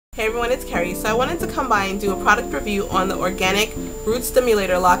Hey everyone, it's Carrie. So I wanted to come by and do a product review on the Organic Root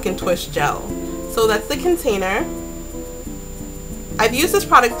Stimulator Lock and Twist Gel. So that's the container. I've used this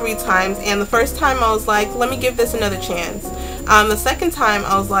product 3 times, and the first time I was like, let me give this another chance. The second time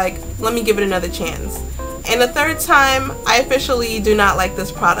I was like, let me give it another chance. And the third time, I officially do not like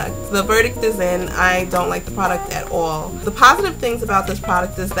this product. The verdict is in. I don't like the product at all. The positive things about this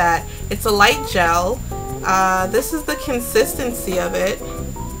product is that it's a light gel. This is the consistency of it.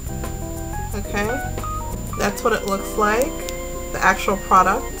 Okay, that's what it looks like, the actual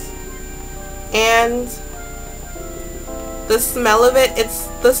product. And the smell of it,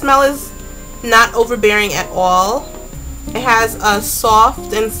 the smell is not overbearing at all. It has a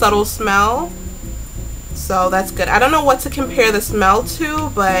soft and subtle smell, so that's good. I don't know what to compare the smell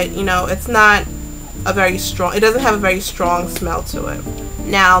to, but you know, it's not a very strong, it doesn't have a very strong smell to it.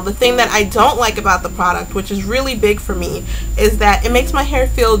 Now, the thing that I don't like about the product, which is really big for me, is that it makes my hair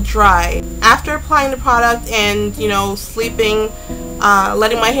feel dry. After applying the product and, you know, sleeping,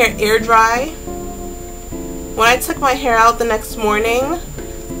 letting my hair air dry, when I took my hair out the next morning,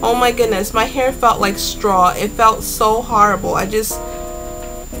 oh my goodness, my hair felt like straw. It felt so horrible.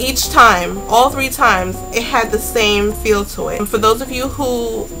 Each time, all 3 times, it had the same feel to it. And for those of you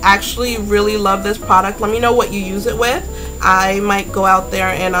who actually really love this product, let me know what you use it with. I might go out there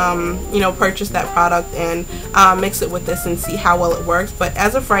and you know, purchase that product and mix it with this and see how well it works. But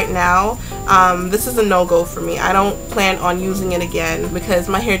as of right now, this is a no-go for me. I don't plan on using it again because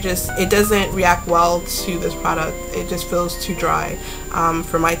my hair it doesn't react well to this product. It just feels too dry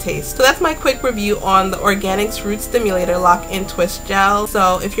for my taste. So that's my quick review on the Organics Root Stimulator Lock and Twist Gel.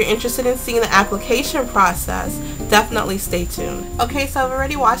 So if you're interested in seeing the application process, definitely stay tuned. Okay, so I've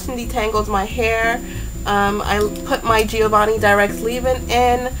already washed and detangled my hair. I put my Giovanni Direct leave-in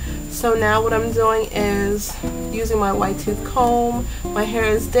in. So now what I'm doing is using my wide tooth comb. My hair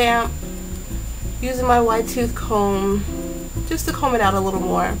is damp. Using my wide tooth comb just to comb it out a little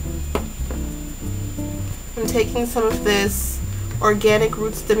more. I'm taking some of this Organic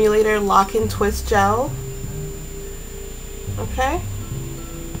Root Stimulator Lock and Twist Gel. Okay.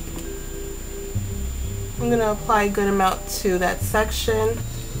 I'm going to apply a good amount to that section.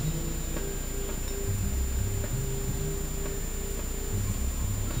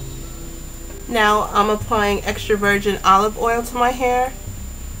 Now I'm applying extra virgin olive oil to my hair.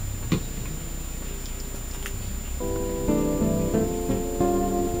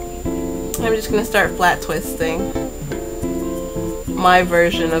 I'm just going to start flat twisting. My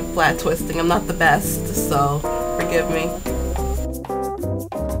version of flat twisting. I'm not the best, so forgive me.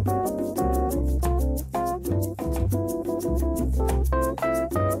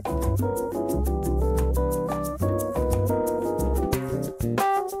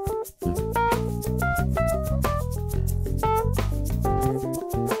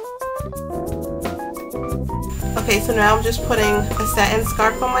 Okay, so now I'm just putting a satin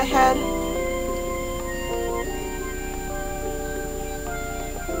scarf on my head.